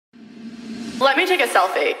Let me take a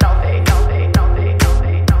selfie.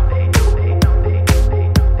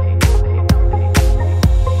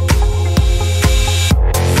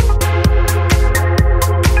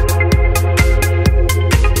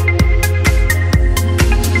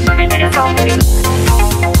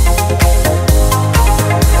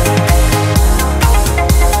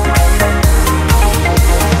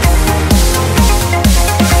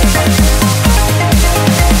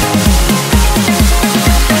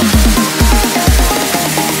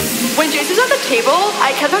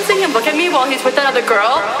 I kept on seeing him look at me while he's with that other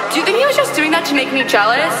girl. Do you think he was just doing that to make me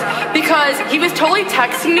jealous? Because he was totally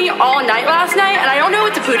texting me all night last night, and I don't know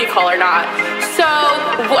if it's a booty call or not. So,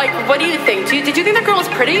 like, what do you think? Did you think that girl was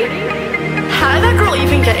pretty? How did that girl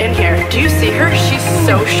even get in here? Do you see her? She's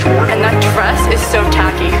so short, and that dress is so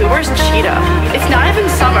tacky. Who wears cheetah? It's not even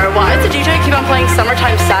summer. Why does the DJ keep on playing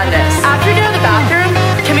Summertime Sadness? After we get out of the bathroom,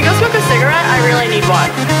 can we go smoke a cigarette? I really need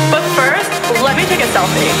one. But first, let me take a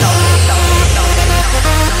selfie.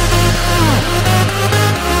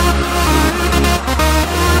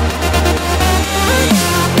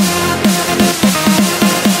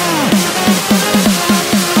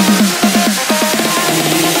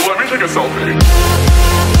 Take a selfie.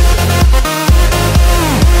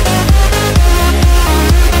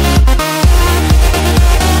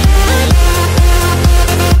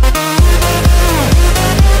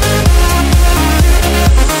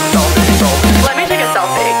 Let me take a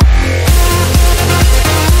selfie.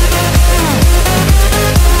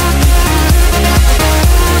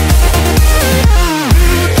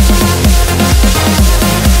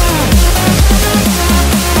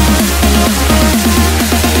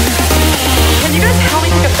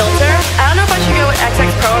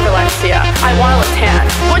 I want to look tan.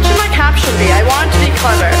 What should my caption be? I want it to be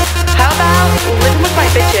clever. How about living with my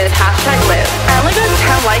bitches, #live. I only got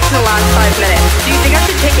 10 likes in the last 5 minutes. Do you think I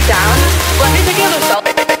should take it down? Let me take another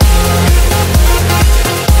selfie.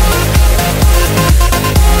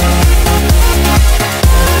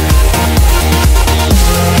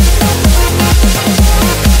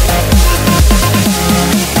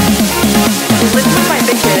 Living with my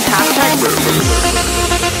bitches, #live.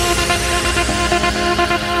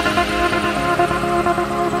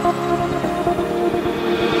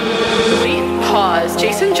 Pause.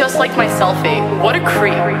 Jason just liked my selfie. What a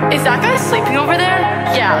creep. Is that guy sleeping over there?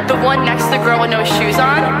 Yeah, the one next to the girl with no shoes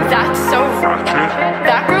on? That's so ratchet.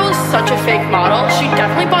 That girl is such a fake model. She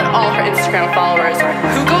definitely bought all her Instagram followers.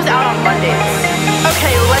 Who goes out on Mondays?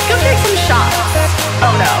 Okay, let's go take some shots.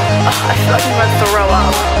 Oh no. I feel like I'm gonna throw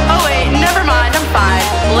up. Oh wait, never mind, I'm fine.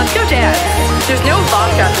 Let's go dance. There's no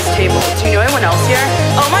vodka at this table. Do you know anyone else here?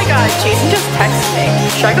 Oh my god, Jason just texted me.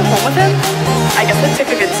 Should I go home with him? I guess let's take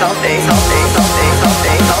a good selfie.